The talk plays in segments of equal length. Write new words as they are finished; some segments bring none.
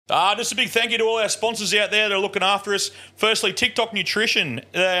Just a big thank you to all our sponsors out there that are looking after us. Firstly, TikTok Nutrition.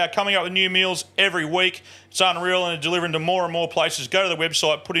 They are coming up with new meals every week. It's unreal, and they're delivering to more and more places. Go to the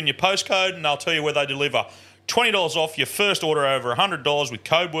website, put in your postcode, and they'll tell you where they deliver. $20 off your first order over $100 with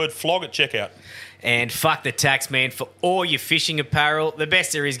code word FLOG at checkout. And fuck the tax, man, for all your fishing apparel. The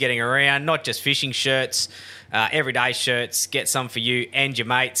best there is getting around, not just fishing shirts, everyday shirts. Get some for you and your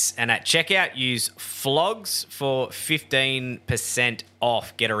mates. And at checkout, use FLOGS for 15%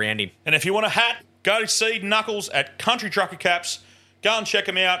 off. Get around him. And if you want a hat, go to see Knuckles at Country Trucker Caps. Go and check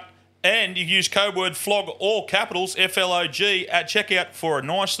them out. And you use code word FLOG, all capitals, FLOG, at checkout for a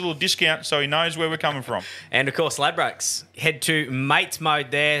nice little discount so he knows where we're coming from. And, of course, Ladbrokes. Head to Mates Mode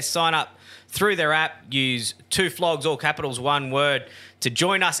there. Sign up through their app. Use 2 FLOGs, all capitals, one word, to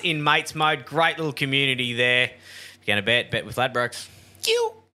join us in Mates Mode. Great little community there. If you're going to bet with Ladbrokes.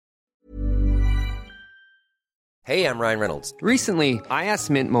 You. Hey, I'm Ryan Reynolds. Recently, I asked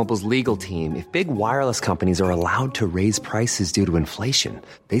Mint Mobile's legal team if big wireless companies are allowed to raise prices due to inflation.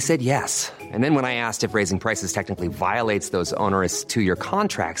 They said yes. And then when I asked if raising prices technically violates those onerous 2-year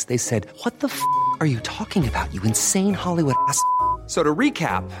contracts, they said, "What the f*** are you talking about, you insane Hollywood ass?" So to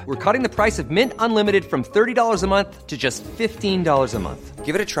recap, we're cutting the price of Mint Unlimited from $30 a month to just $15 a month.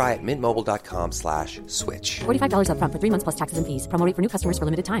 Give it a try at mintmobile.com/switch. $45 up front for 3 months plus taxes and fees. Promo rate for new customers for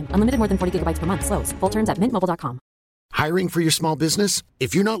limited time. Unlimited more than 40 gigabytes per month. Slows full terms at mintmobile.com. Hiring for your small business?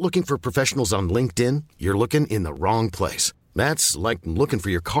 If you're not looking for professionals on LinkedIn, you're looking in the wrong place. That's like looking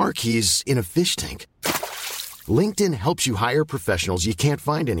for your car keys in a fish tank. LinkedIn helps you hire professionals you can't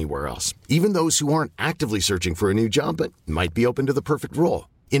find anywhere else, even those who aren't actively searching for a new job but might be open to the perfect role.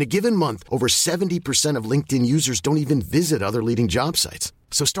 In a given month, over 70% of LinkedIn users don't even visit other leading job sites.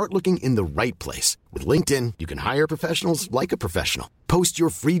 So start looking in the right place. With LinkedIn, you can hire professionals like a professional. Post your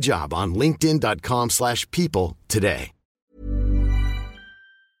free job on linkedin.com/people today.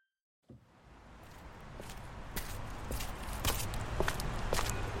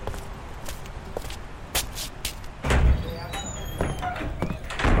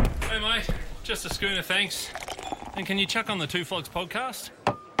 Just a schooner, thanks. And can you chuck on the Two Flogs podcast?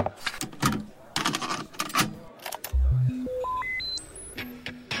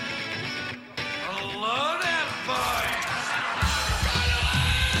 Hello there, boys!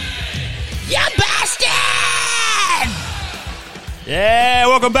 You bastard! Yeah,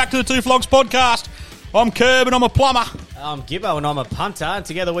 welcome back to the Two Flogs podcast. I'm Kerb and I'm a plumber. I'm Gibbo and I'm a punter. And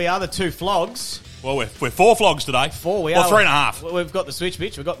together we are the Two Flogs. Well, we're 4 flogs today. 4, we are. Well, 3.5. We've got the switch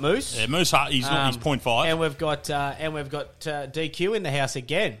bitch. We've got Moose. Yeah, Moose, he's 0.5. And we've got DQ in the house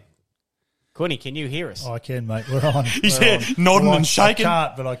again. Quinny, can you hear us? I can, mate. We're on. He's here nodding and shaking. I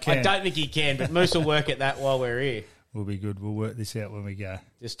can't, but I can. I don't think he can, but Moose will work at that while we're here. We'll be good. We'll work this out when we go.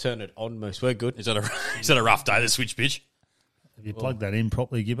 Just turn it on, Moose. We're good. Is that a rough day, the switch bitch? Have you plugged that in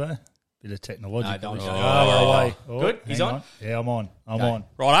properly, Gibbo? Bit of technology. No, don't. We're away. Good. He's on? Yeah, I'm on. I'm on.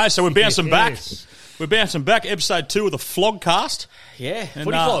 Righto, so we're bouncing back. Yes. We're bouncing back. Episode 2 of the Flogcast. Yeah, And,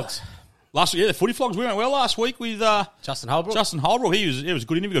 Footy Flogs. The Footy Flogs. We went well last week with Justin Holbrook. It was a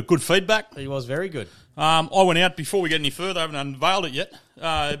good interview. Got good feedback. He was very good. I went out before we get any further. I haven't unveiled it yet.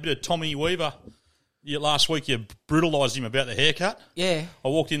 A bit of Tommy Weaver. Last week you brutalised him about the haircut. Yeah. I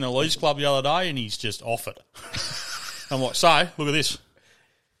walked in the Leeds Club the other day and he's just off it. I'm like, so, look at this.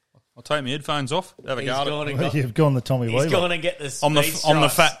 I'll take my headphones off. Have a go at it. Well, you've gone the Tommy Weaver. He's going to get the I'm the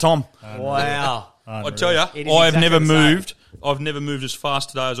fat Tom. Wow. I tell you, I've never moved. I've never moved as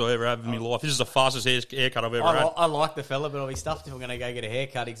fast today as I ever have in my life. This is the fastest haircut I've ever had. I like the fella, but I'll be stuffed if I'm going to go get a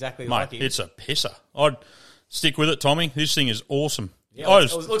haircut exactly Mate, like him. it's a pisser. I'd stick with it, Tommy. This thing is awesome. Yeah,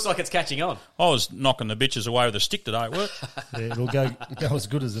 it looks like it's catching on. I was knocking the bitches away with a stick today at work. Yeah, it'll go as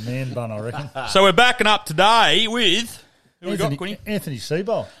good as a man bun, I reckon. So we're backing up today with... Who we got, Quinny? Anthony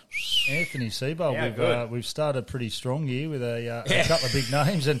Seibold. Yeah, we've started pretty strong here with a couple of big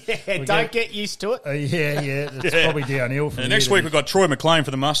names. And don't get used to it. It's probably downhill from next week we've got Troy McLean for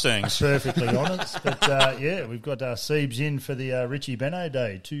the Mustangs. Perfectly honest. But, we've got Siebes in for the Richie Beno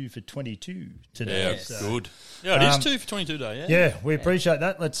Day, 2 for 22 today. Yeah, good. Yeah, it is 2 for 22 day, yeah. Yeah, we appreciate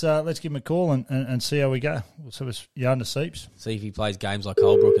that. Let's give him a call and see how we go. So it's yarn to Siebes. See if he plays games like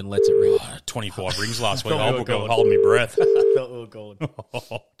Holbrook and lets it ring. 25 rings last week. Holbrook holding my breath. I thought we were gone.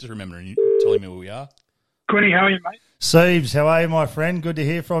 Just remembering you telling me where we are. Quinny, how are you, mate? Siebes, how are you, my friend? Good to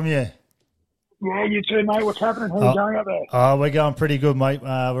hear from you. Yeah, you too, mate. What's happening? How are you going up there? We're going pretty good, mate.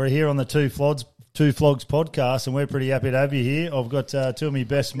 We're here on the Two Flogs podcast, and we're pretty happy to have you here. I've got 2 of my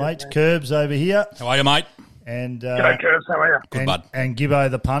best mates, Curbs over here. How are you, mate? And G'day, Curbs. How are you? Good, bud. And Gibbo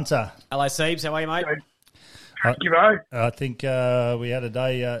the punter. Hello, Siebes. How are you, mate? I think we had a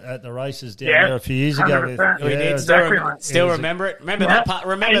day at the races down there a few years ago. We did. Still remember it. Remember that part.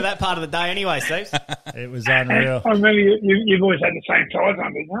 Remember that part of the day, anyway, Steve. It was unreal. I remember you've always had the same size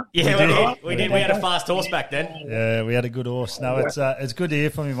on, didn't you? Yeah, we did. We had a fast horse back then. Yeah, we had a good horse. No, it's good to hear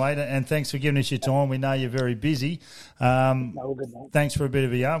from you, mate, and thanks for giving us your time. We know you're very busy. Thanks for a bit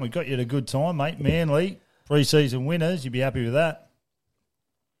of a yarn. We got you at a good time, mate. Manly, pre-season winners. You'd be happy with that.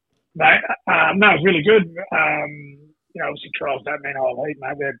 No, it's really good. Obviously trials don't mean I'll eat,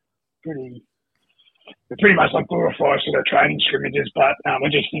 mate. They're pretty much like glorified sort of training scrimmages, but I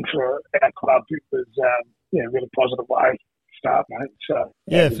just think for our club it was a really positive way to start, mate. So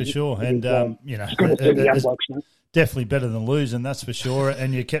for sure, and it's good to see the young blokes, mate. Definitely better than losing, that's for sure.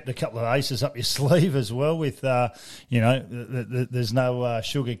 And you kept a couple of aces up your sleeve as well. With there's no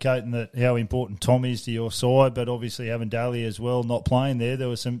sugarcoating that how important Tom is to your side, but obviously having Daly as well not playing there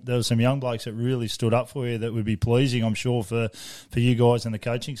was some young blokes that really stood up for you that would be pleasing, I'm sure, for you guys and the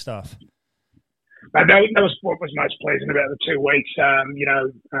coaching staff. That was what was most pleasing about the 2 weeks.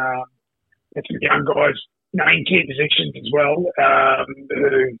 It's some young guys, in key positions as well,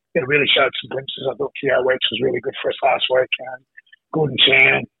 who really showed some glimpses. I thought Keo Weeks was really good for us last week. Gordon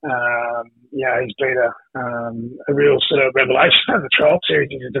Chan, he's been a real sort of revelation of the trial series.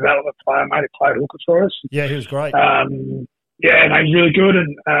 He's a development player, mate. He played hooker for us. Yeah, he was great. He's really good.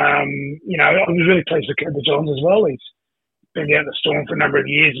 And, I was really pleased with Cooper Johns as well. He's been down the Storm for a number of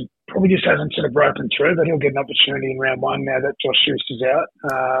years and probably just hasn't sort of broken through, but he'll get an opportunity in round 1 now that Josh Schuster's out.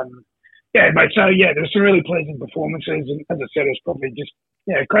 Mate. So, there were some really pleasing performances. And as I said, it's probably just,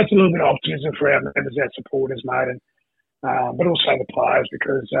 it creates a little bit of optimism for our members, our supporters, mate, and but also the players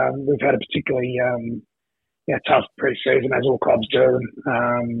because we've had a particularly tough pre-season, as all clubs do.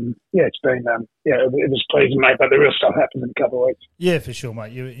 And, it's been, it was pleasing, mate, but the real stuff happened in a couple of weeks. Yeah, for sure,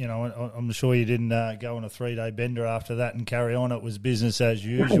 mate. I'm sure you didn't go on a 3-day bender after that and carry on. It was business as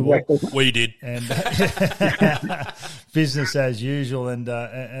usual. Exactly. We did. And business as usual. And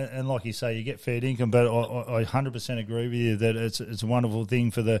like you say, you get fair income, but I 100% agree with you that it's a wonderful thing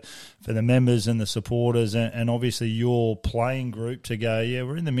for the members and the supporters and obviously your playing group to go,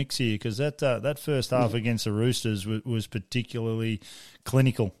 we're in the mix here because that first half against the Roosters was particularly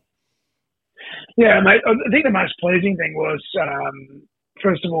clinical. Yeah, mate. I think the most pleasing thing was,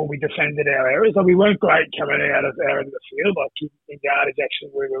 first of all, we defended our areas. Like, we weren't great coming out of our end of the field. Like in yardage,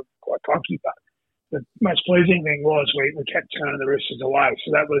 actually, we were quite cocky. But the most pleasing thing was we kept turning the Roosters away.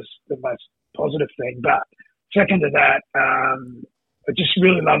 So that was the most positive thing. But second to that, I just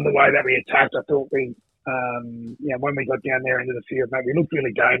really loved the way that we attacked. I thought we, when we got down there into the field, mate, we looked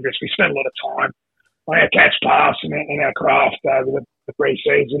really dangerous. We spent a lot of time on our catch pass and our craft over the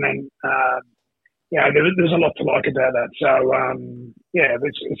pre-season, and there's a lot to like about that. So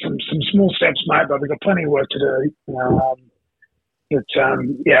there's some small steps, mate, but we've got plenty of work to do. Overall,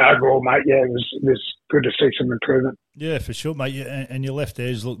 mate, it was good to see some improvement. Yeah, for sure, mate. And your left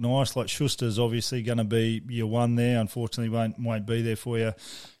edge look nice. Like Schuster's obviously going to be your one there. Unfortunately, won't be there for you,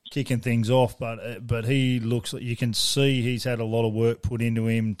 kicking things off. But he looks like you can see he's had a lot of work put into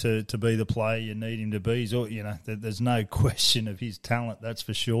him to be the player you need him to be. So, there's no question of his talent, that's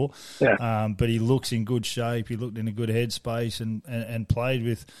for sure. Yeah. But he looks in good shape. He looked in a good headspace and played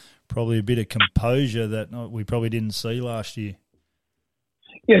with probably a bit of composure that we probably didn't see last year.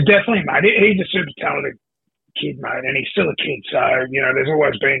 Yeah, definitely, mate. He's a super talented kid, mate, and he's still a kid. So, there's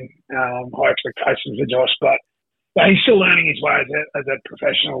always been high expectations for Josh, but he's still learning his way as a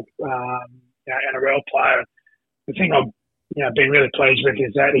professional NRL player. The thing I've been really pleased with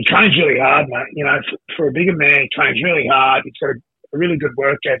is that he trains really hard, mate. For a bigger man, he trains really hard. He's got a really good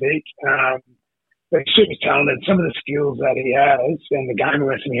work ethic. But he's super talented. Some of the skills that he has and the game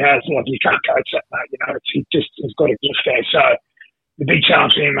lesson he has, you can't coach that, mate. He's got a gift there. So the big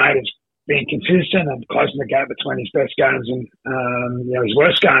challenge for him, mate, is being consistent and closing the gap between his best games and his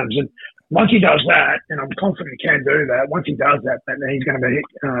worst games. And once he does that, and I'm confident he can do that, once he does that, then he's going to be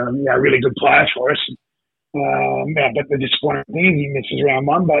a really good player for us. But the disappointing thing is he misses round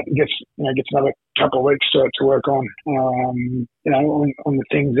 1, but he gets another couple of weeks to work on the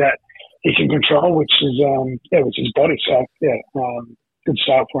things that he can control, which is his body. So good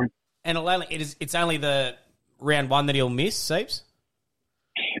start for him. And it's only the round 1 that he'll miss, Seibs?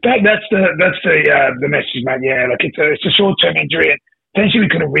 That's the message, mate. Yeah, it's a short-term injury, and potentially we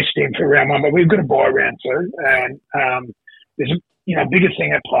could have risked him for round 1, but we've got to buy round 2, and there's a bigger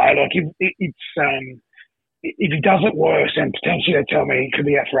thing at play. Like if he does it worse, then potentially they tell me he could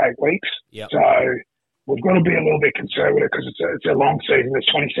be out for 8 weeks. Yep. So we've got to be a little bit conservative because it's a long season. There's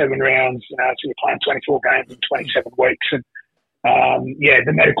 27 rounds, so you're playing 24 games in 27 weeks, and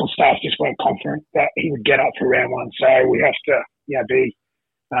the medical staff just weren't confident that he would get up for round one. So we have to be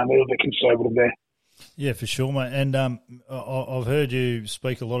a little bit conservative there. Yeah, for sure, mate. And I've heard you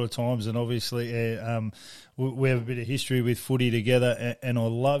speak a lot of times, and obviously we have a bit of history with footy together, and I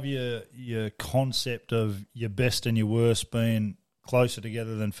love your concept of your best and your worst being closer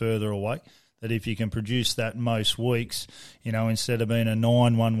together than further away. That if you can produce that most weeks, instead of being a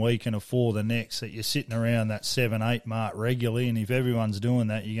 9 one week and a 4 the next, that you're sitting around that 7-8 mark regularly, and if everyone's doing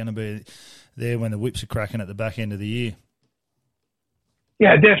that, you're going to be there when the whips are cracking at the back end of the year.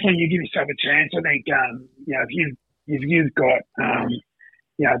 Yeah, definitely. You give yourself a chance. I think, if you've got,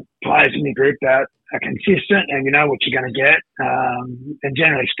 players in your group that are consistent and you know what you're going to get, and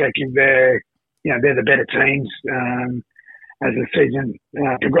generally speaking, they're the better teams as the season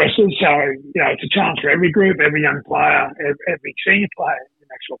progresses. So, it's a challenge for every group, every young player, every senior player, in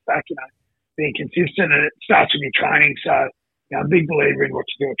actual fact, being consistent, and it starts with your training. So, I'm a big believer in what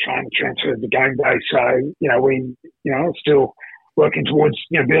you do at training transfer to game day. So, we still working towards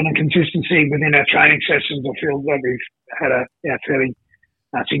building consistency within our training sessions. I feel that we've had a fairly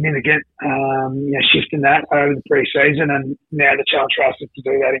significant shift in that over the pre-season, and now the challenge for us is to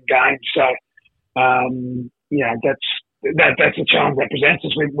do that in games. So that's a challenge that presents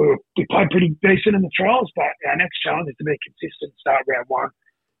us. We played pretty decent in the trials, but our next challenge is to be consistent, start round one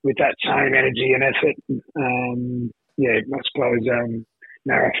with that same energy and effort. I suppose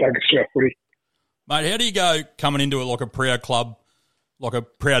narrow focus to our footy. Mate, how do you go coming into it like a proud club, like a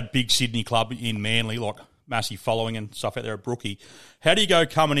proud big Sydney club in Manly, like massive following and stuff out there at Brookie? How do you go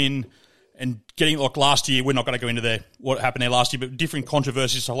coming in and getting, like last year, we're not going to go into what happened there last year, but different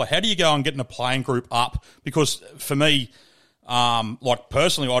controversies. So how do you go and getting a playing group up? Because for me,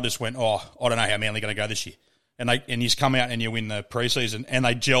 personally, I just went, I don't know how Manly are going to go this year. And you come out and you win the preseason, and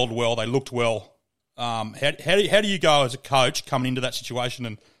they gelled well, they looked well. How do you go as a coach coming into that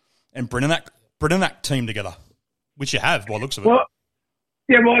situation and bringing that team together, which you have by the looks of it? Well,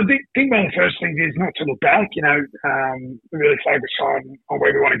 I think one of the first things is not to look back, really focus on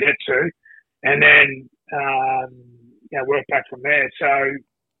where we want to get to, and then, work back from there. So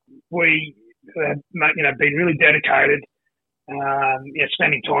we, been really dedicated,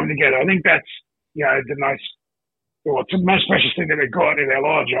 spending time together. I think that's, it's the most precious thing that we've got in our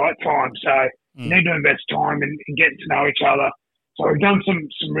lives, right? Time. So you need to invest time in getting to know each other. So we've done some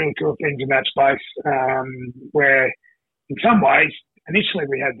really cool things in that space, where in some ways, initially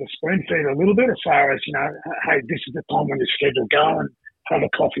we had the spoon feed a little bit as far as, hey, this is the time when your schedule go and have a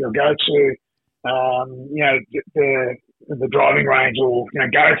coffee or go to, the driving range or,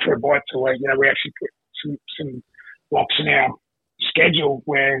 go for a bite to eat. We actually put some blocks in our schedule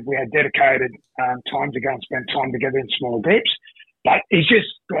where we had dedicated time to go and spend time together in small groups. But it's just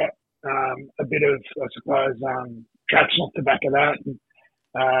got a bit of, I suppose, traction off the back of that. And,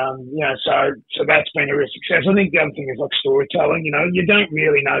 so that's been a real success. I think the other thing is like storytelling. You don't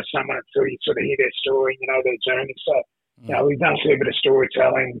really know someone until you sort of hear their story, their journey. So, we've done a fair bit of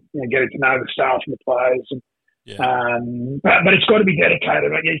storytelling, getting to know the staff and the players. And, but it's got to be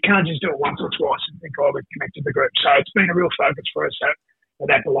dedicated. Like, you can't just do it once or twice and think, we've connected the group. So it's been a real focus for us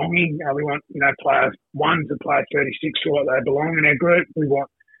that belonging. We want, player 1 to play 36 feel like they belong in our group. We want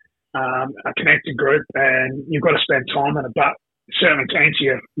a connected group, and you've got to spend time on it. But certainly to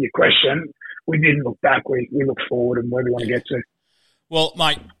answer your question, we didn't look back. We looked forward and where we want to get to. Well,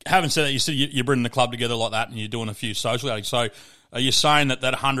 mate, having said that, you said you're bringing the club together like that and you're doing a few social outings. So are you saying that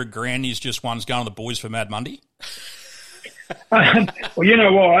 $100,000 is just one's going to the boys for Mad Monday? Well, you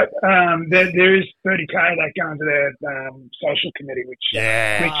know what? There is $30,000 that go into their social committee, which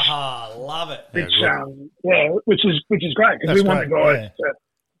love it. Which is great because we want the guys to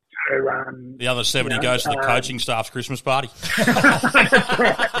the other 70 goes to the coaching staff's Christmas party. That's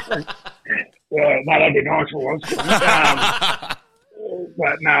right. No, that'd be nice if it was.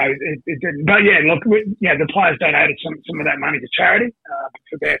 But no, it didn't. But the players donated some of that money to charity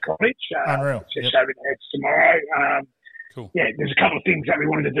for their college. Unreal. Just shaving their heads tomorrow. Cool. Yeah, there's a couple of things that we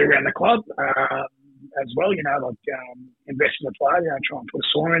wanted to do around the club as well. Invest in the players, try and put a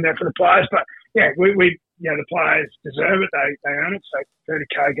sauna in there for the players. But we the players deserve it. They earn it. So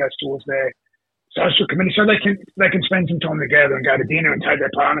 $30,000 goes towards their social committee, so they can spend some time together and go to dinner and take their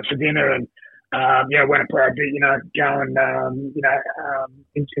partners for dinner and win a proud bit, go and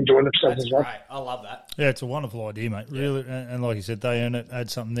enjoy themselves as well. Great. I love that. Yeah, it's a wonderful idea, mate. Really, and like you said, they earn it. Add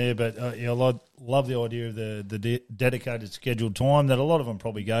something there, but I love the idea of the dedicated scheduled time that a lot of them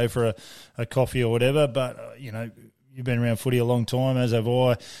probably go for a coffee or whatever. But you've been around footy a long time, as have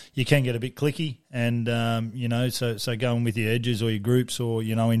I. You can get a bit clicky, and so going with your edges or your groups, or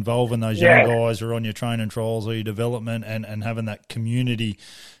involving those young guys, or on your training trials or your development, and having that community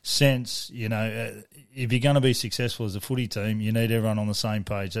sense. If you're going to be successful as a footy team, you need everyone on the same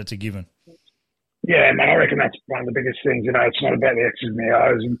page. That's a given. Yeah, man, I reckon that's one of the biggest things. It's not about the X's and the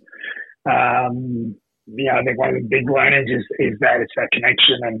O's, and I think one of the big learnings is that it's that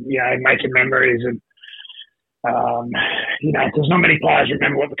connection, and making memories, and there's not many players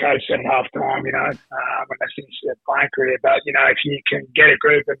remember what the coach said at half time, when they finish their playing career. But if you can get a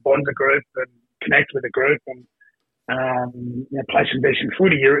group and bond the group and connect with the group and play some decent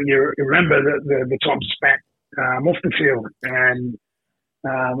footy, you remember the time spent off the field. And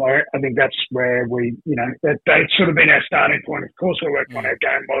I think that's where that's sort of been our starting point. Of course, we worked on our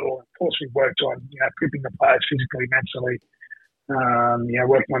game model. Of course, we've worked on equipping the players physically, mentally,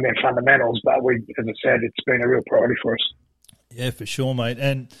 working on their fundamentals. But as I said, it's been a real priority for us. Yeah, for sure, mate.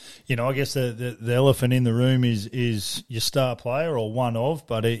 And I guess the elephant in the room is your star player, or one of.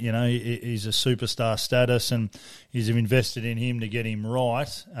 But he's a superstar status, and he's invested in him to get him right.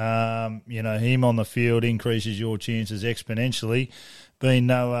 Him on the field increases your chances exponentially.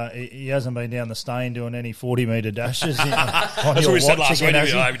 He hasn't been down the Stain doing any 40-metre dashes. That's what we said last week.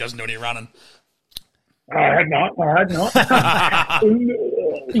 He doesn't do any running. I had not.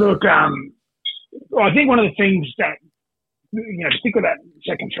 Look, I think one of the things that, stick with that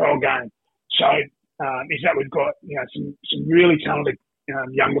second trial game, is that we've got some really talented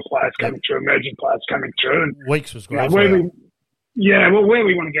younger players coming through, emerging players coming through. And, Weeks was great. where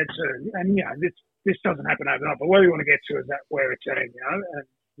we want to get to, and this doesn't happen overnight, but where we want to get to is that we're a team, and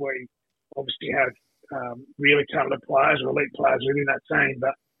we obviously have really talented players or elite players within that team,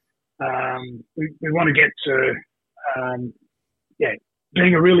 but we want to get to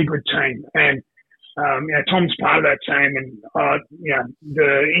being a really good team. And Tom's part of that team, and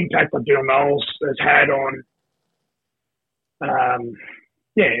the impact that Bill Knowles has had on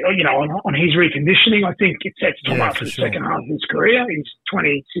his reconditioning, I think it sets Tom up for the second half of his career. He's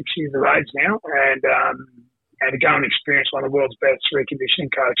 26 years of age now, and to go and experience one of the world's best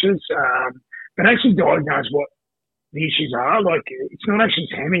reconditioning coaches, but actually diagnose what the issues are. Like, it's not actually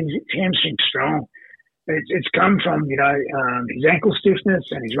his hamstring strong. It's come from his ankle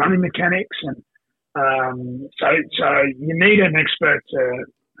stiffness and his running mechanics, and so you need an expert to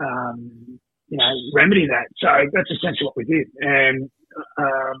remedy that. So that's essentially what we did. And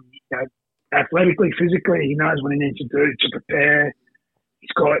athletically, physically, he knows what he needs to do to prepare.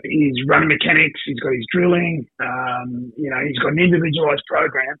 He's got his running mechanics, he's got his drilling, he's got an individualised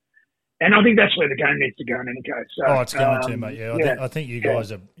program. And I think that's where the game needs to go in any case. So, it's going to, mate. Yeah, I think you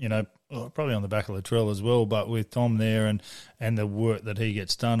guys are, probably on the back of the trail as well, but with Tom there and the work that he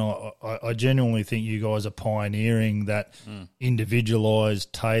gets done, I genuinely think you guys are pioneering that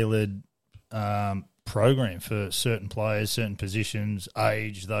individualised, tailored program for certain players, certain positions,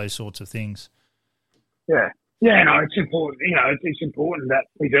 age, those sorts of things. Yeah, no, it's important. It's important that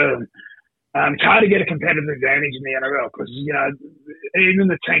we do. It's hard to get a competitive advantage in the NRL because, even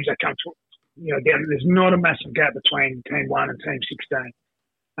the teams that come to, there's not a massive gap between Team 1 and Team 16.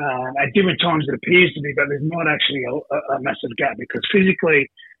 At different times it appears to be, but there's not actually a massive gap because physically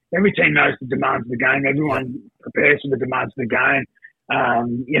every team knows the demands of the game. Everyone prepares for the demands of the game.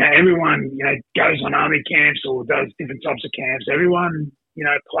 Everyone, goes on army camps or does different types of camps. Everyone,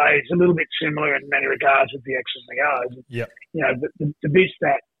 plays a little bit similar in many regards with the X's and the O's. Yeah. The bits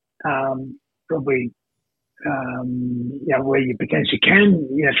that probably, where you potentially can,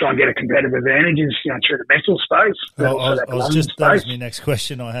 try and get a competitive advantage is, through the mental space. That was my next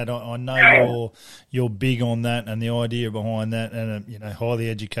question I had. I know you're big on that and the idea behind that, and a highly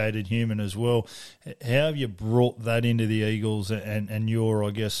educated human as well. How have you brought that into the Eagles and your,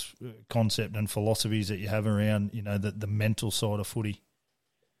 I guess, concept and philosophies that you have around, the mental side of footy?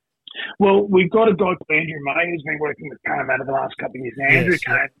 Well, we've got a guy called Andrew May who's been working with Parramatta the last couple of years. Now, Andrew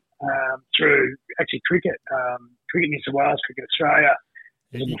came through actually cricket, Cricket New South Wales, Cricket Australia.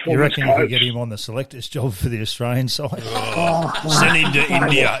 You reckon you could get him on the selectors job for the Australian side? Send him to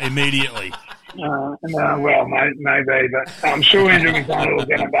India immediately. Well, maybe, but I'm sure Andrew McDonald will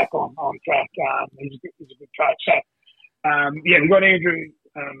get him back on track. He's a good coach. So, we've got Andrew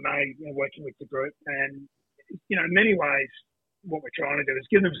May working with the group, and in many ways, what we're trying to do is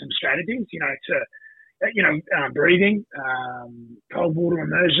give them some strategies, breathing, cold water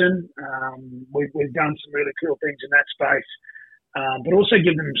immersion. We've done some really cool things in that space, but also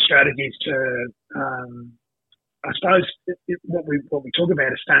give them strategies to, I suppose, what we talk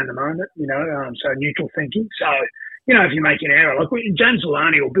about is stay in the moment, so neutral thinking. So, if you make an error, like James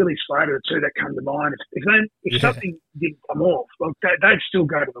Maloney or Billy Slater are two that come to mind. If something didn't come off, like they'd still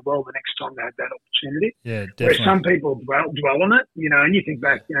go to the well the next time they had that opportunity. Yeah, Where definitely. some people dwell on it, and you think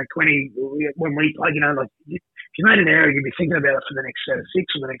back, Quinny, when we played, like if you made an error, you'd be thinking about it for the next set of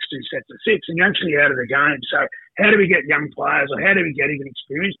six or the next two sets of six, and you're actually out of the game. So how do we get young players, or how do we get even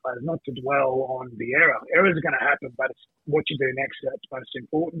experienced players not to dwell on the error? Errors are going to happen, but it's what you do next that's most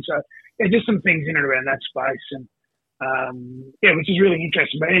important. So just some things in and around that space, and which is really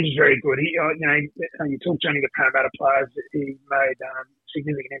interesting. But he's very good. You talk to any of the Parramatta players, he made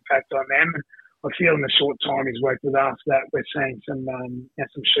significant impact on them. And I feel in the short time he's worked with us that we're seeing some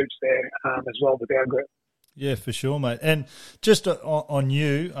shoots there as well with our group. Yeah, for sure, mate. And just on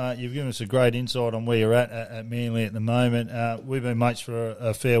you, you've given us a great insight on where you're at Manly at the moment. We've been mates for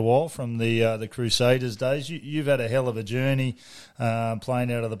a fair while from the Crusaders days. You've had a hell of a journey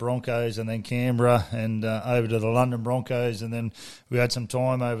playing out of the Broncos and then Canberra and over to the London Broncos, and then we had some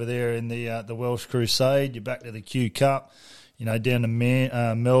time over there in the Welsh Crusade. You're back to the Q Cup. Down to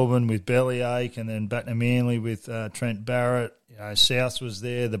Melbourne with Bellyache, and then back to Manly with Trent Barrett. South was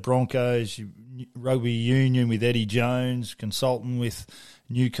there, the Broncos, rugby union with Eddie Jones, consultant with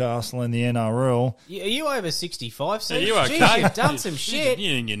Newcastle and the NRL. Are you over 65, Steve? Are you okay? Jeez, you've done some shit.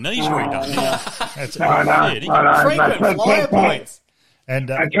 You and your knees were done. No. Frequent flyer points. And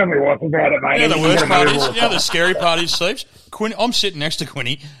tell me what about it, mate. The worst part is, the scary part is, Steve, I'm sitting next to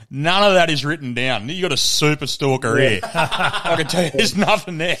Quinny. None of that is written down. You got a super stalker here. I can tell you, there's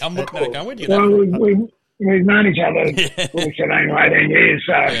nothing there. I'm looking at it going, where'd you get that from? We've known each other for 17 or 18 years,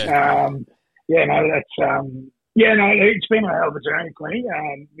 so it's been a hell of a journey, Quinny.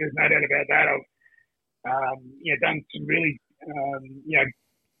 There's no doubt about that. I've done some really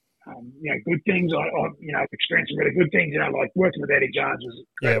good things. I've experienced some really good things. Like working with Eddie Jones was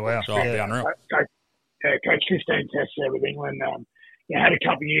yeah, wow, unreal. Coach 15 tests there with England. Had a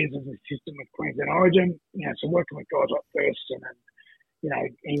couple of years as an assistant with Queensland Origin. So working with guys like Thurston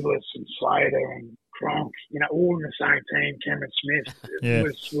and Inglis and Slater and Cronk, all in the same team. Cameron Smith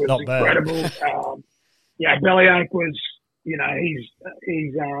was incredible. Bellyache was,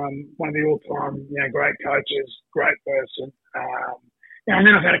 he's one of the all-time, great coaches, great person. And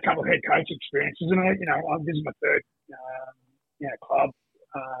then I've had a couple of head coach experiences, and this is my third, club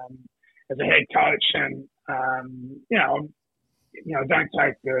as a head coach, and I don't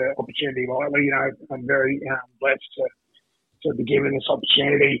take the opportunity lightly. I'm very blessed to be given this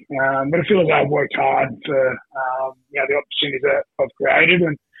opportunity, but I feel as though I've worked hard for the opportunities that I've created,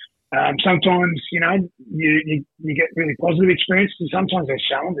 and sometimes you get really positive experiences, and sometimes there's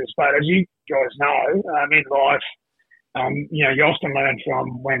challenges. But as you guys know, in life, you often learn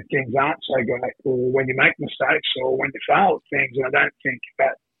from when things aren't so great, or when you make mistakes, or when you fail at things. And I don't think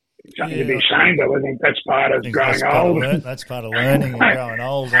that it's something to be ashamed of. I think that's part of growing old. That's part of learning and growing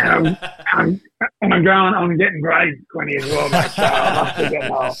old. I'm getting grey, Quinny, as well, mate. So I must be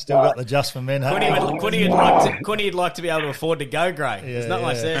getting old. Still got the Just for Men. Quinny would like to be able to afford to go grey. There's not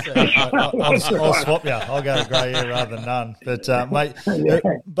much there. So. I'll swap you. I'll go grey here rather than none. But, mate,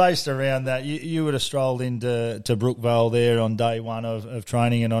 based around that, you would have strolled into Brookvale there on day one of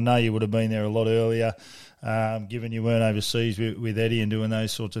training, and I know you would have been there a lot earlier. Given you weren't overseas with Eddie and doing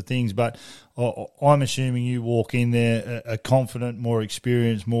those sorts of things. But I'm assuming you walk in there a confident, more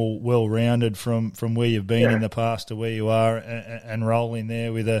experienced, more well-rounded from where you've been in the past to where you are, and roll in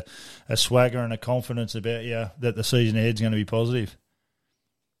there with a swagger and a confidence about you that the season ahead's going to be positive.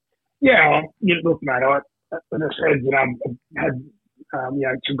 Yeah, look, mate, as I said, I've had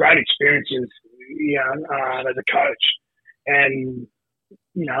some great experiences as a coach, and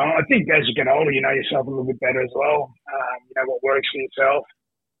I think as you get older, you know yourself a little bit better as well. What works for yourself,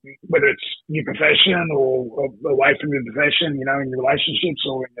 whether it's your profession or away from your profession, in your relationships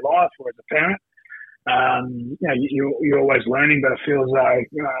or in your life or as a parent. You're always learning, but I feel as though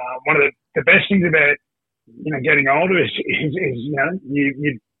one of the best things about getting older is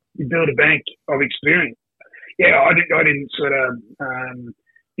you build a bank of experience. Yeah, I didn't sort of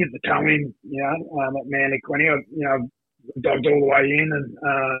get the toe in, at Manly, Quinny. Dodged all the way in, and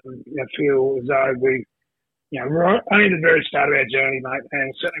feel as though we're only at the very start of our journey, mate,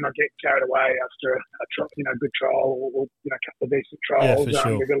 and certainly not get carried away after a good trial or a couple of decent trials. Yeah, for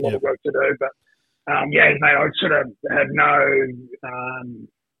sure. We've got a lot of work to do, but mate, I sort of had no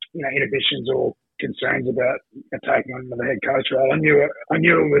inhibitions or concerns about taking on the head coach role. I knew it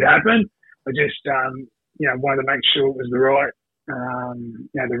would happen. I just wanted to make sure it was the right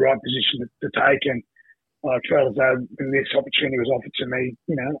position to take, and I felt as though when this opportunity was offered to me,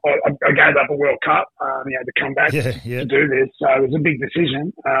 I gave up a World Cup, to come back to do this. So it was a big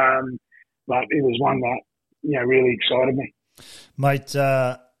decision, but it was one that really excited me. Mate,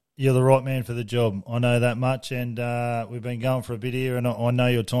 you're the right man for the job. I know that much, and we've been going for a bit here, and I know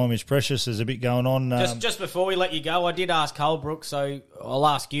your time is precious. There's a bit going on. Just before we let you go, I did ask Holbrook, so I'll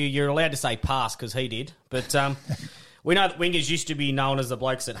ask you. You're allowed to say pass because he did, but we know that wingers used to be known as the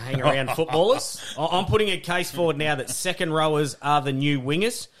blokes that hang around footballers. I'm putting a case forward now that second rowers are the new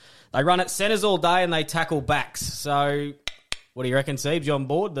wingers. They run at centres all day and they tackle backs. So, what do you reckon, Siebes? You on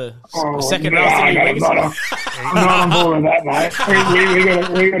board? The second rowers are the new wingers? I'm not on board with that, mate.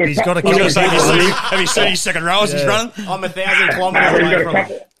 We got He's got a I was going to say, couple have you seen his second rowers he's running? I'm 1,000 kilometres away from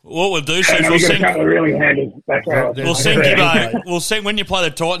it. What we'll do, and we'll we got a sing. couple of really handy. That's all right. We'll sing Gibbo. We'll sing when you play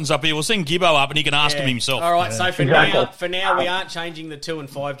the Titans up here. We'll sing Gibbo up, and he can ask him himself. All right, so for now, we aren't changing the 2 and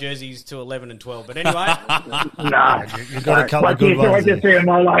 5 jerseys to 11 and 12. But anyway, Nah, You've got a couple of good ones. I just see a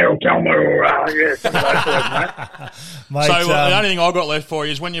Mole or Kelmer or some of those boys, mate. Mate, So the only thing I've got left for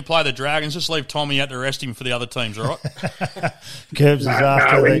you is when you play the Dragons, just leave Tommy out to rest him for the other teams, all right? Curbs is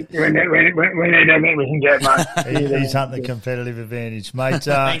after we need everything we can get, mate. he's hunting the competitive advantage, mate.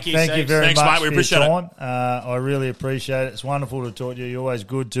 Thank you, thank you Siebes. very Thanks, much mate. We for your appreciate it. time. I really appreciate it. It's wonderful to talk to you. You're always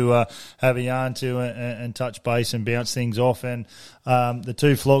good to have a yarn to and touch base and bounce things off. And the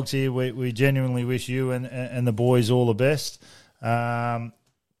two Flogs here, we genuinely wish you and the boys all the best.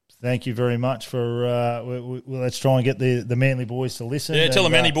 Thank you very much for. Let's try and get the Manly boys to listen. Yeah, tell the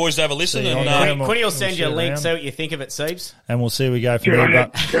and, Manly boys to have a listen. see you And, on there. Quinny will send you a see link, around. see what you think of it, Siebes. And we'll see we go from Good on there.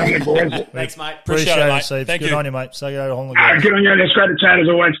 you. But Good on you, boys. Thanks, mate. Appreciate it, mate. Siebes. Thank Good you. on you, mate. Say go to Holland. Good on you. It's great to chat as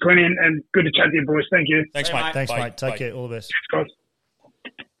always, Quinny, and good to chat to you, boys. Thank you. Thanks, See you, mate. mate. Thanks, Bye. mate. Take Bye. care. All the best. Guys.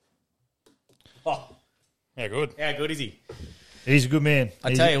 Oh, Yeah, good. how good is he? He's a good man.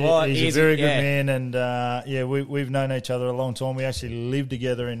 I tell you what, he's he's a very good yeah. man, and we've known each other a long time. We actually lived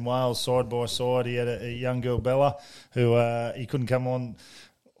together in Wales side by side. He had a young girl, Bella, who he couldn't come on,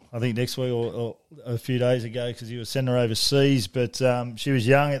 I think next week or a few days ago because he was sending her overseas. But she was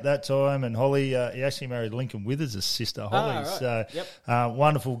young at that time, and Holly, he actually married Lincoln Withers' sister, Holly. right. So Yep.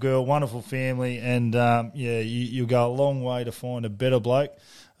 wonderful girl, wonderful family, and you'll go a long way to find a better bloke.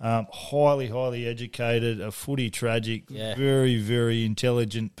 Highly educated, a footy tragic, very, very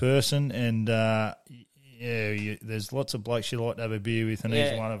intelligent person, and there's lots of blokes you like to have a beer with, and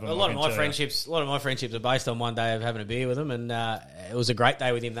he's one of them. A lot of my friendships are based on one day of having a beer with him, and it was a great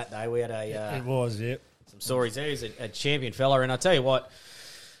day with him that day. We had it was, some stories there. He's a champion fella, and I tell you what,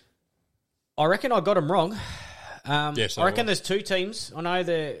 I reckon I got him wrong. Yes, I reckon there's two teams. I know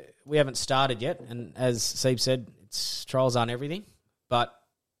that we haven't started yet, and as Steve said, trials aren't everything, but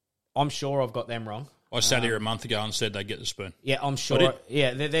I'm sure I've got them wrong. I sat here a month ago and said they'd get the spoon. Yeah, I'm sure.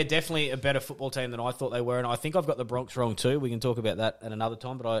 Yeah, they're definitely a better football team than I thought they were, and I think I've got the Bronx wrong too. We can talk about that at another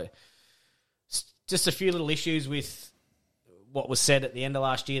time, but just a few little issues with what was said at the end of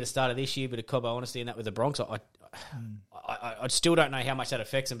last year, the start of this year, bit of Cobbo honesty and that with the Bronx. I still don't know how much that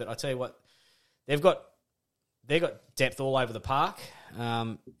affects them, but I tell you what, they've got depth all over the park,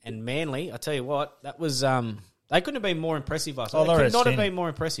 and Manly. I tell you what, that was. They couldn't have been more impressive. They could not have been more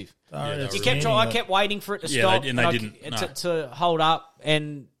impressive. I kept waiting for it to stop. And they didn't. To hold up,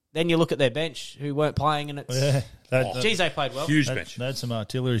 and then you look at their bench who weren't playing, and it's they played well. Huge bench. They had some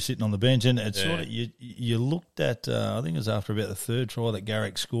artillery sitting on the bench, and it's sort of you looked at. I think it was after about the third try that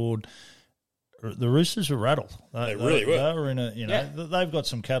Garrick scored. The Roosters were rattled. They really were. They were in a. They've got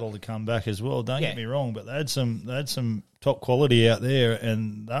some cattle to come back as well. Don't get me wrong, but they had some top quality out there,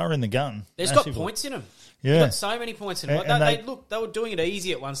 and they were in the gun. There's got points in them. Yeah, they've got so many points in them. They were doing it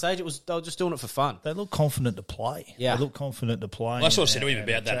easy at one stage. They were just doing it for fun. They look confident to play. Yeah, they look confident to play. Well, that's what I said to him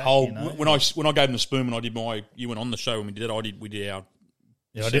about that whole. When I gave him the spoon when I did you went on the show when we did it. We did our.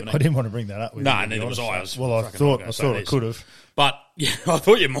 Yeah, I didn't want to bring that up. With no, you, neither was I. I thought I could have, but yeah, I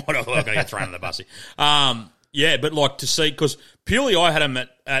thought you might have. I'm going to get thrown in the bussy. But like to see because purely I had him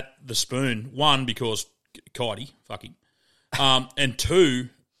at the spoon. One because Kitey, fucking, and two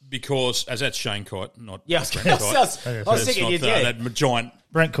because as that's Shane Kite, not Shane Kite. I was thinking that giant.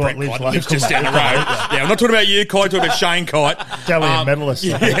 Brent Kite lives just down the road. I'm not talking about you, Kite. Talking about Shane Kite, Dalian medalist.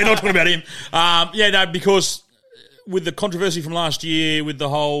 Yeah, not talking about him. Because. With the controversy from last year, with the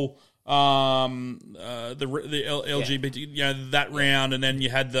whole the LGBT, that round, and then you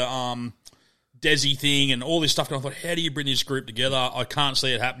had the Desi thing and all this stuff. And I thought, how do you bring this group together? I can't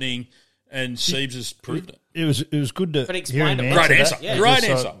see it happening, and Siebes has proved it. It was good to hear him Great answer. Yeah. Great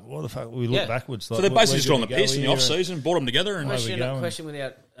answer. What the fuck? We look backwards. So they're basically just on the piss in the off season, brought them together, and question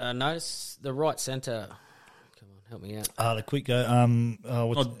without notice: the right centre. Come on, help me out. The quick go.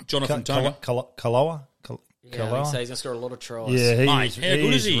 Jonathan Tonga. Kaloa. Yeah, I think so. He's going to score a lot of tries. Yeah, how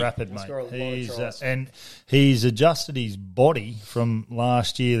good is he? Rapid, mate. And he's adjusted his body from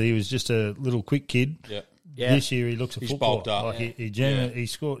last year. He was just a little quick kid. Yeah. This year he looks a He's footballer. bulked up. Like he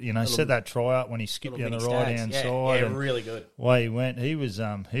scored. Set that try up when he skipped down the right hand side. Yeah, really good. Way he went, he was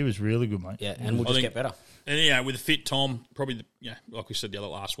really good, mate. Yeah, and we'll just get better. And with a fit Tom, probably like we said the other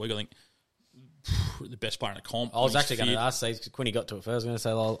last week, I think the best player in the comp. I was actually going to ask when he got to it first. I was going to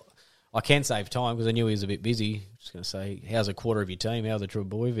say, well, I can save time because I knew he was a bit busy. I was going to say, how's a quarter of your team? How are the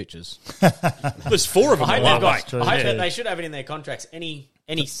Trebojeviches? There's 4 of them. I hope that they should have it in their contracts. Any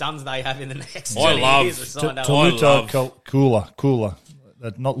sons they have in the next 20 years are signed up. Cooler.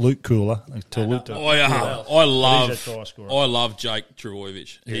 Not Luke Cooler. Toluca. I love Jake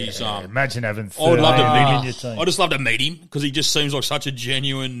Trebojevic. He's imagine having 30 I would love to meet him. in your team. I just love to meet him because he just seems like such a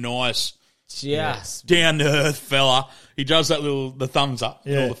genuine, nice, down to earth fella. He does the thumbs up.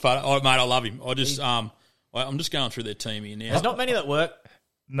 Yeah. All the photo. Mate, I love him. I'm just going through their team here now. There's not many that work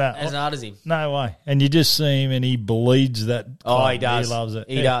as hard as him. No way. And you just see him and he bleeds that. He does. He loves it.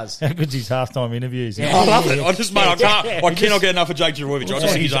 He does. How good's his halftime interviews? I love it. I cannot get enough of Jake Trebojevic. I just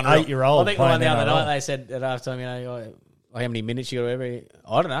think he's unreal. 8-year-old. I think the other night they said at halftime, how many minutes you got whatever.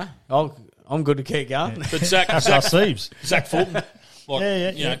 I don't know. I'm good to keep going. But Zach Fulton.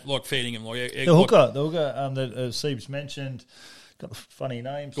 Like feeding him. The hooker that Siebes mentioned, got the funny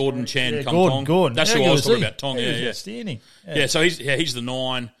names. Gordon Chan Gordon. That's who I was talking about. Tong, outstanding. Yeah, so he's the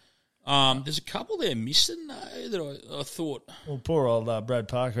 9. There's a couple there missing though that I thought. Well, poor old Brad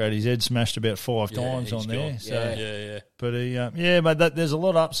Parker had his head smashed about 5 times on there. Gone. So, But but there's a lot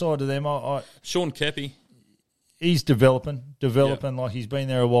of upside to them. Sean Kepi. He's developing. Like he's been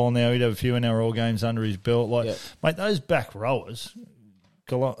there a while now. He'd have a few NRL games under his belt. Mate, those back rowers.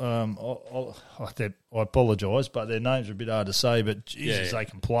 I apologise, but their names are a bit hard to say. But Jesus, they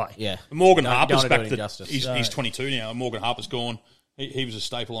can play. Yeah, Morgan Harper's back. He's 22 now. Morgan Harper's gone. He was a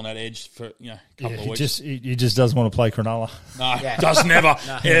staple on that edge for a couple of weeks. He just doesn't want to play Cronulla. No, does never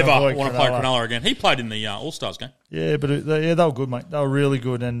ever want to play Cronulla again. He played in the All Stars game. Yeah, but they were good, mate. They were really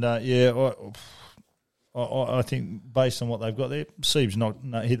good, and I think based on what they've got there, Siebes not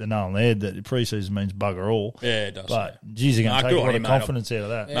hit the nail on the head that pre-season means bugger all. Yeah, it does. But geez, you're going to take a lot of confidence out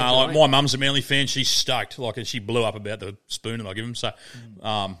of that. My mum's a Manly fan. She's stoked. She blew up about the spoon that I give him. So,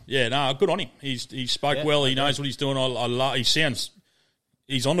 good on him. He spoke well. He knows what he's doing. He sounds.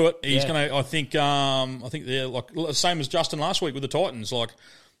 He's onto it. He's going to. I think they're like the same as Justin last week with the Titans. I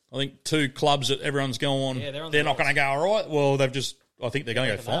think 2 clubs that everyone's going. They're not going to go all right. Well, they've just. I think they're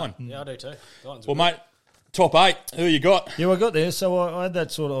going to go fine. Yeah, I do too. Titans mate. Top 8, who you got? Yeah, I got there. So I had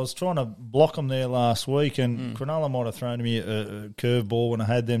that I was trying to block them there last week, and Cronulla might have thrown me a curveball when I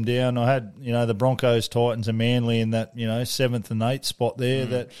had them down. I had, the Broncos, Titans, and Manly in that, 7th and 8th spot there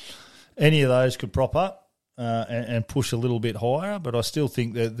that any of those could prop up and push a little bit higher, but I still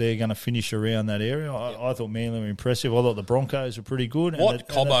think that they're going to finish around that area. I thought Manly were impressive. I thought the Broncos were pretty good. What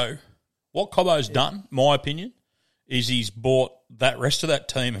Cobbo's done, my opinion, is he's bought that rest of that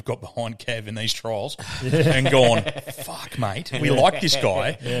team have got behind Cav in these trials and gone, fuck, mate, we like this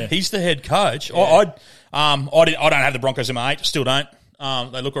guy. Yeah. He's the head coach. Yeah. I don't have the Broncos in my 8, still don't.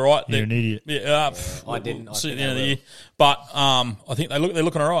 They look all right. You're an idiot. I didn't. At the end of the year. But I think they're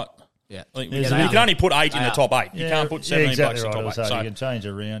looking all right. Yeah. You can only put 8 in the top 8. You can't put 17 exactly blokes in the top 8. So you can change it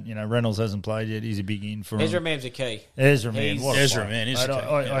around. Reynolds hasn't played yet. He's a big in for him. Ezra Mann's a key. Ezra Mann is a key.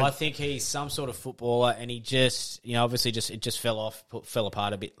 I think he's some sort of footballer, and he just, obviously it just fell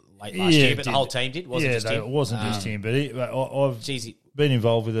apart a bit late last year, but the whole team did. It wasn't just him, but I've been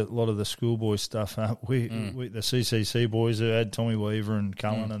involved with a lot of the schoolboy stuff. We the CCC boys who had Tommy Weaver and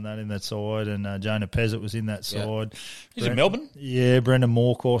Cullen and that in that side, and Jonah Pezzett was in that side. He's in Melbourne? Yeah, Brendan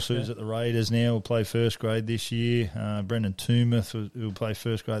Morcos, who's at the Raiders now, will play first grade this year. Brendan Toomuth, who will play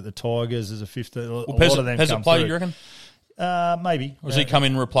first grade at the Tigers as a 15. A lot of them Pezzett play, you reckon? Maybe. Or does he come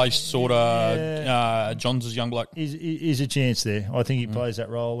in and replace Johns' young bloke? He's a chance there. I think he plays that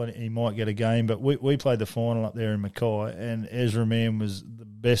role and he might get a game. But we played the final up there in Mackay, and Ezra Mann was the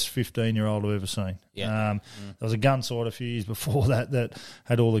best 15-year-old I've ever seen. Yeah. There was a gun side a few years before that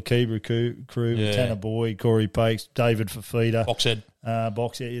had all the Kibra crew, Tanner Boyd, Corey Pakes, David Fafita. Boxhead.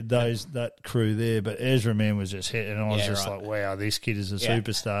 That crew there. But Ezra Mann was just hit, and I was like, wow, this kid is a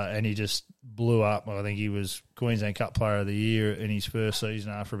superstar. And he just blew up. I think he was Queensland Cup Player of the Year in his first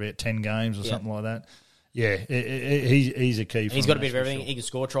season after about 10 games or something like that. Yeah, he's a key for He's got a bit of everything. Sure. He can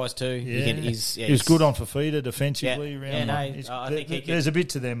score tries too. Yeah. He was good on Fafita defensively. I think there's a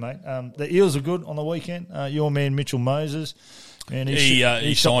bit to them, mate. The Eels are good on the weekend. Your man Mitchell Moses. And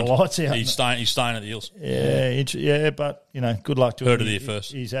he shot the lights out. He's staying at the Eels. But good luck to him. Heard it here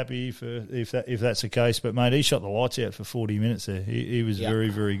first. He's happy if that's the case. But mate, he shot the lights out for 40 minutes there. He was very,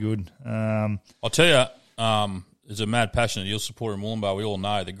 very good. I'll tell you, There's a mad passionate Eel supporter in Wollongbar. We all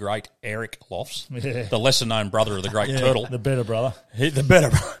know the great Eric Lofts, Yeah. the lesser-known brother of the great Turtle. The better brother.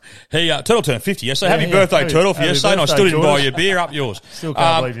 Turtle turned 50 yesterday. Happy Yeah. birthday, Turtle, for yesterday. And I still didn't buy George. you a beer. Up yours. Still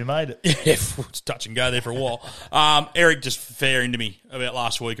can't believe you made it. Yeah, it's touch and go there for a while. Eric just fair into me about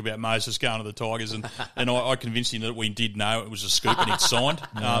last week about Moses going to the Tigers, and I convinced him that we did know it was a scoop and he'd signed.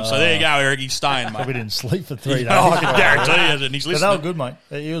 So there you go, Eric. He's staying, mate. Probably didn't sleep for 3 days. I can guarantee you, and he's But listening. they were good, mate.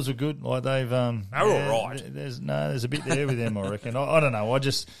 The Eels were good. Like they've, They were all right. There's a bit there with them, I reckon. I don't know.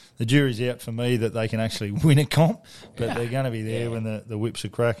 The jury's out for me that they can actually win a comp, but they're going to be there when the whips are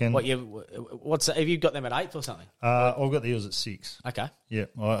cracking. Have you got them at 8th or something? I've got the Eels at 6. Okay. Yeah,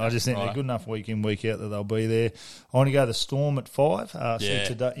 I just think they're good enough week in, week out that they'll be there. I want to go the Storm at 5. Yeah,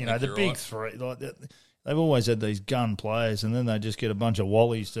 today, I think the you're big right. three, like they've always had these gun players, and then they just get a bunch of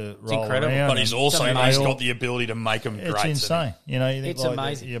wallies to roll incredible. around. But he's and also nail. he's got the ability to make them great. It's insane. You know, you think It's like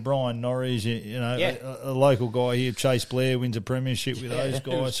amazing. Your Brian Norris, a local guy here, Chase Blair, wins a premiership with those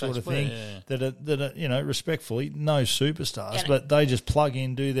guys, sort of thing. That are respectfully no superstars, but they just plug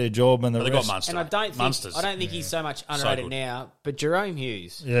in, do their job, and the But they rest. got Munster. And I don't think he's so much underrated good. now. But Jerome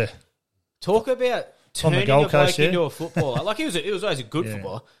Hughes, Yeah, talk about On the turning Gold a bloke Coast, yeah. into a footballer. Like he was always a good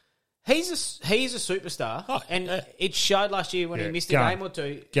footballer. He's a superstar, and it showed last year when he missed a Gun. game or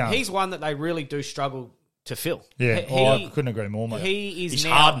two. Gun. He's one that they really do struggle to fill. yeah. He- I couldn't agree more, mate. He is He's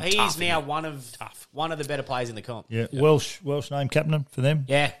now hard and he tough, is now isn't one of the better players in the comp. Yeah, Welsh name captain for them.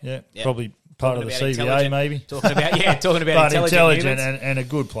 Yeah. Probably part of the Talking about CBA intelligent- maybe. Talking about But intelligent, humans. and a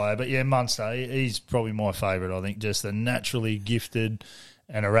good player. But yeah, Munster, he's probably my favourite. I think just a naturally gifted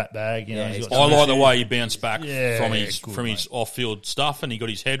and a rat bag. You know, he's got I some like the issues. way he bounced back Yeah, from yeah, his good, from mate. his off-field stuff, and he got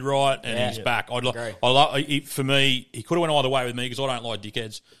his head right, and he's back. Agree. For me, he could have went either way with me because I don't like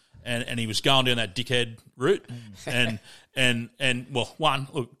dickheads, and he was going down that dickhead route, and well,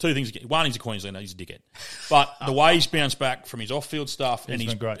 two things. One, he's a Queenslander, he's a dickhead, but the way he's bounced back from his off-field stuff, and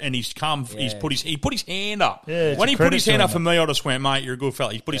been great. he put his hand up. Yeah, it's when a he put credit his to hand him, up for me, I just went, mate, you're a good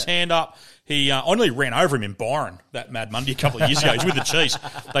fella. He put his hand up. I nearly ran over him in Byron that Mad Monday a couple of years ago. He was with the Chiefs.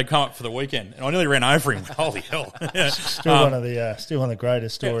 They'd come up for the weekend, and I nearly ran over him. Holy hell! Still one of the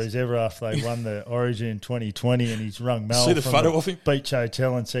greatest stories ever after they won the Origin in 2020, and he's rung Mel See the from photo of him? Beach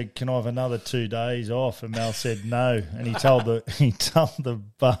Hotel and said, "Can I have another 2 days off?" And Mel said no, and he told the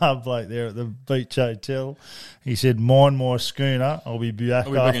bar bloke there at the Beach Hotel, he said, "Mind my schooner, I'll be back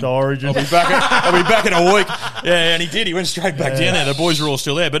after Origin." I'll be back in a week. Yeah, and he did. He went straight back down there. The boys were all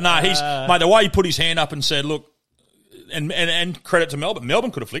still there, but no, mate. The way he put his hand up and said, "Look," and credit to Melbourne.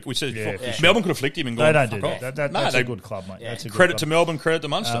 Melbourne could have flicked. We said it before. Melbourne could have flicked him and They gone. don't do "Fuck that. off." That's a good club, mate. That's a good Credit club. to Melbourne. Credit to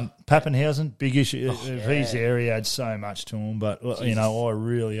Munster. Pappenhausen, big issue. If he's there, he adds so much to him. But I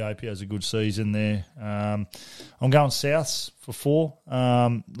really hope he has a good season there. I'm going Souths for 4.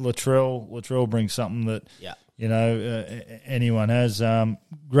 Latrell brings something that anyone has.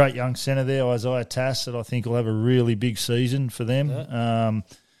 Great young centre there, Isaiah Tass, that I think will have a really big season for them.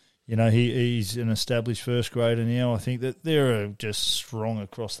 He's an established first grader now. I think that they're just strong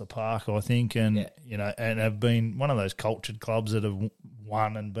across the park, I think, and have been one of those cultured clubs that have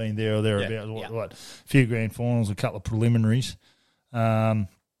won and been there or thereabouts. What, a few grand finals, a couple of preliminaries.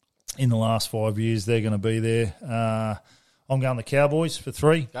 In the last 5 years, they're going to be there. I'm going the Cowboys for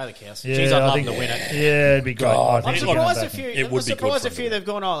 3. Go the Cows. Yeah, Jeez, I'd love think, them to win it. Yeah, it'd be great. I'm surprised a few. It would be good a few they've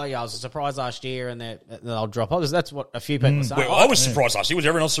gone. Oh, yeah, I was surprised last year, and they'll drop off. That's what a few people say. Well, I was surprised last year. Was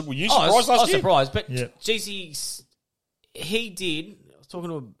everyone else? Were you surprised I was last year? surprised, but Yeah. geez, he did. I was talking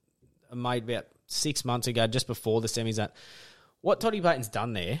to a mate about 6 months ago, just before the semis. That what Toddy Payton's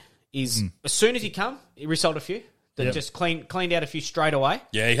done there is as soon as he come, he resold a few. That just cleaned out a few straight away.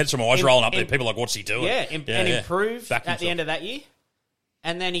 Yeah, he had some eyes rolling up there. People are like, what's he doing? Yeah, and improved Backed at the himself. end of that year.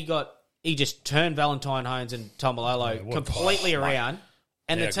 And then he just turned Valentine Holmes and Tom Malolo completely around,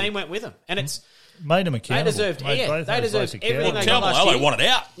 and the team went with him. And it's made them accountable. They deserved, Made both they those deserved blokes everything they accountable. got last Malolo year. wanted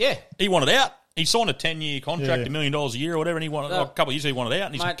out. Yeah. He wanted out. He signed a 10-year contract, Yeah. $1 million a year or whatever, and he wanted a couple of years. He wanted out,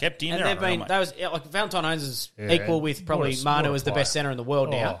 and he's Mate, kept in and there. they've been, that was like Valentine Holmes is equal with probably What a Manu as the player. best centre in the world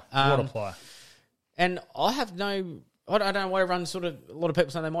now. What a player. And I have I don't know why everyone a lot of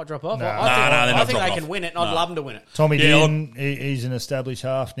people saying they might drop off. they're I not think they dropping can off. win it, and I'd love them to win it. Tommy Yeah, Dearden, he's an established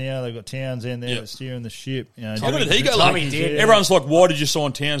half now. They've got Townsend there that's steering the ship. How did he go? Tommy did. Everyone's like, why did you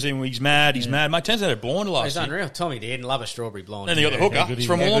sign Townsend? He's mad. He's mad. Mate, Townsend had a blinder last He's year. unreal. Tommy did and love a strawberry blonde. Then he got the hooker. good It's is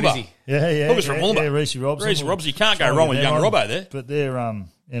from he? How good is Wollongbar. he? Yeah. Hookers from Wollongbar. Yeah, Reece Robson. Reece Robson. You can't go Trying wrong to with get young them on. Robbo there. But they're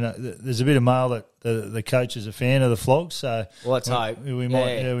there's a bit of mail that the coach is a fan of the Flogs. So Let's hope. we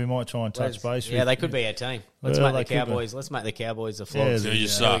might try and touch base. Yeah, with they could be our team. Let's Well, make they the could be. Cowboys. Let's make the Cowboys the Flogs. Yeah, There you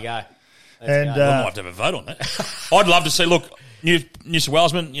There we go. And We might have to have a vote on that. I'd love to see. Look, New South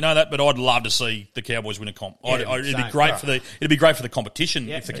Walesman, you know that, but I'd love to see the Cowboys win a comp. It'd be great for the competition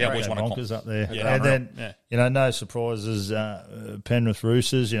if the Cowboys won a comp. Up there. Yeah, and then, no surprises. Penrith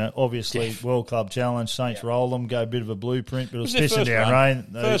Roosters, obviously World Club Challenge. Saints roll them, go a bit of a blueprint, but it was pissing down rain.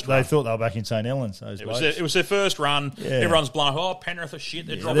 They thought they were back in St Helens. It was their first run. Yeah. Everyone's blown up. Oh, Penrith are shit.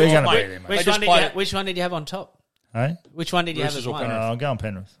 They're dropping off. Which one did you have on top? Hey? Which one did you have as one? I'm going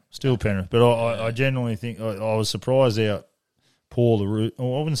Penrith. Still Penrith. But I genuinely think I was surprised how poor I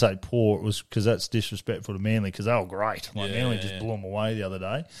wouldn't say poor, it was because that's disrespectful to Manly because they were great. Manly just blew them away the other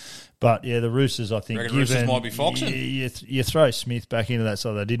day. But, the Roosters, I think, Roosters might be foxing. You throw Smith back into that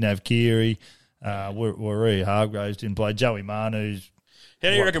side. They didn't have Keary. Waree Hargraves didn't play. Joey Manu's. How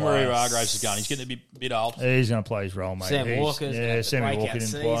do you reckon Waree Hargraves is going? He's getting a bit old. He's going to play his role, mate. Sammy Walker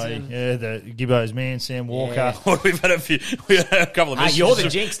didn't play. Yeah, the Gibbo's man, Sam Walker. We've had a couple of messages. You're the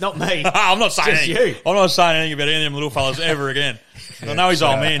jinx, not me. I'm not saying just anything. You. I'm not saying anything about any of them little fellas ever again. I know he's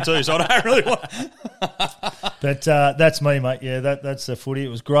old man too, so I don't really want. But that's me, mate. Yeah, that's the footy. It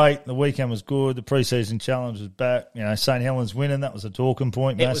was great. The weekend was good. The pre-season challenge was back. St Helens winning. That was a talking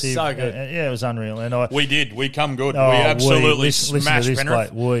point. Massive. It was so good. It was unreal. And we come good. We absolutely smashed Penrith.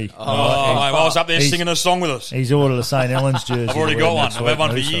 I was up there singing a song with us. He's ordered a St Helens jersey. I've already got one. I've had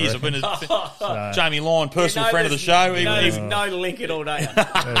one for years. I've been Jamie Lyon, personal friend of the show. No link at all, don't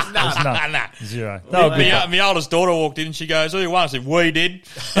you? Zero. My oldest daughter walked in and she goes, "Who won?" I said, "We did."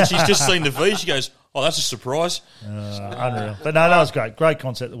 And she's just seen the V. She goes, "Oh, that's a surprise." Unreal. But no, that was great. Great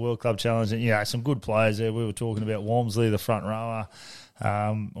concept, the World Club Challenge. And, some good players there. We were talking about Walmsley, the front rower.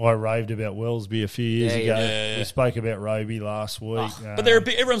 I raved about Wellesby a few years ago. Yeah. We spoke about Roby last week. But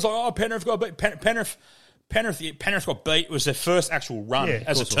everyone's like, "Oh, Penrith got beat." Penrith got beat. It was their first actual run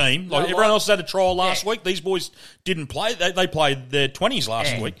as a team. Like everyone else had a trial last week. These boys didn't play. They played their 20s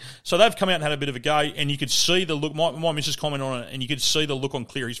last week. So they've come out and had a bit of a go, and you could see the look. My missus commented on it, and you could see the look on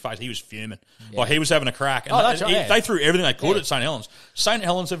Cleary's face. He was fuming. Like he was having a crack. And they threw everything they could at St Helens. St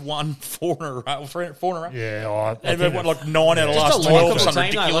Helens have won 4 in a row. Yeah, they've won like 9 out of the last 12 or something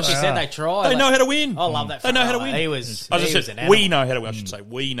ridiculous. Like you said, they try. They know how to win. I love that. They know how to win. He was an animal. We know how to win. I should say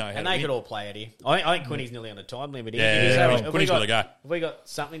we know how to win. And they could all play, Eddie. I think Quinny's nearly on a time limit. Quinny's got to go. Have we got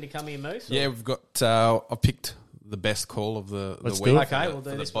something to come here, Moose? Yeah, we've got. I picked the best call of the week. Okay, we'll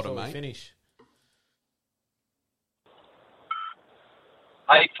do this before we finish.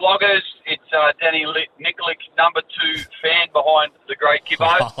 Hey, Floggers, it's Danny Nikolic, number 2 fan behind the great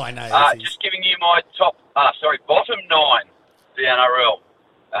Gibbo. I know. Just giving you my bottom 9 for the NRL.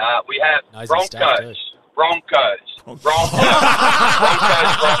 We have Broncos, and Broncos.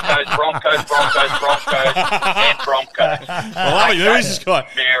 I love you. Who's this guy?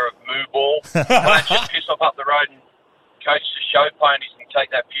 Mayor of Mooball. Why don't you piss off up the road and coach the show ponies and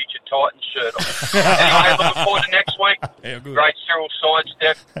take that future Titans shirt off? Anyway, looking forward to next week. Yeah, good. Great Cyril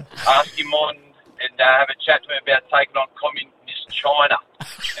sidestep. Ask him on and have a chat to him about taking on communist China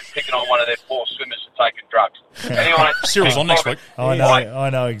and picking on one of their 4 swimmers for taking drugs. Anyway, Cyril's on next week. I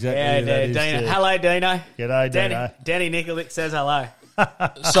know exactly. Yeah, Dino. Hello, Dino. G'day, Dino. Danny Nikolic says hello.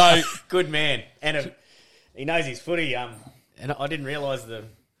 So good man, and he knows his footy. And I didn't realise the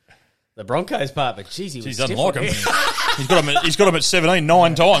Broncos part, but geez, he doesn't like him. He's got him at 17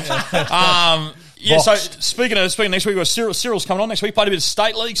 9 times. So speaking next week, we've got Cyril's coming on next week. Played a bit of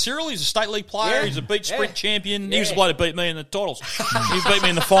State League. Cyril, he's a State League player. Yeah. He's a beach sprint champion. Yeah. He was the bloke that beat me in the titles. He beat me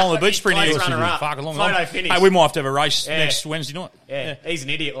in the final of the beach sprint. Hey, we might have to have a race next Wednesday night. Yeah, he's an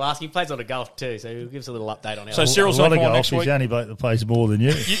idiot. He plays a lot of golf too, so he'll give us a little update on it. So Cyril's on next week. He's the only bloke that plays more than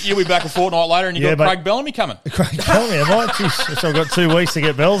you. You'll be back a fortnight later, and you've got Craig Bellamy coming. Craig Bellamy, I might. So I've got 2 weeks to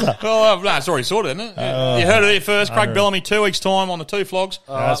get bells up. Well, it's already sorted, isn't it? You heard it here first. Craig Bellamy, 2 weeks' time on the 2 Flogs.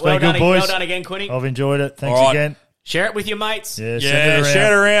 It's been good, boys. Well done again, Quinny. I've enjoyed it. Thanks again. Share it with your mates. Yeah, share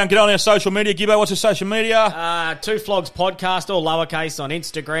it around. Get on our social media. Gibbo, what's your social media? 2 Flogs Podcast, all lowercase, on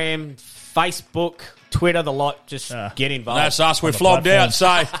Instagram, Facebook, Twitter, the lot. Just get involved. That's us. We're flogged out.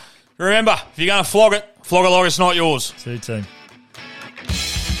 So remember, if you're going to flog it like it's not yours. See you, team.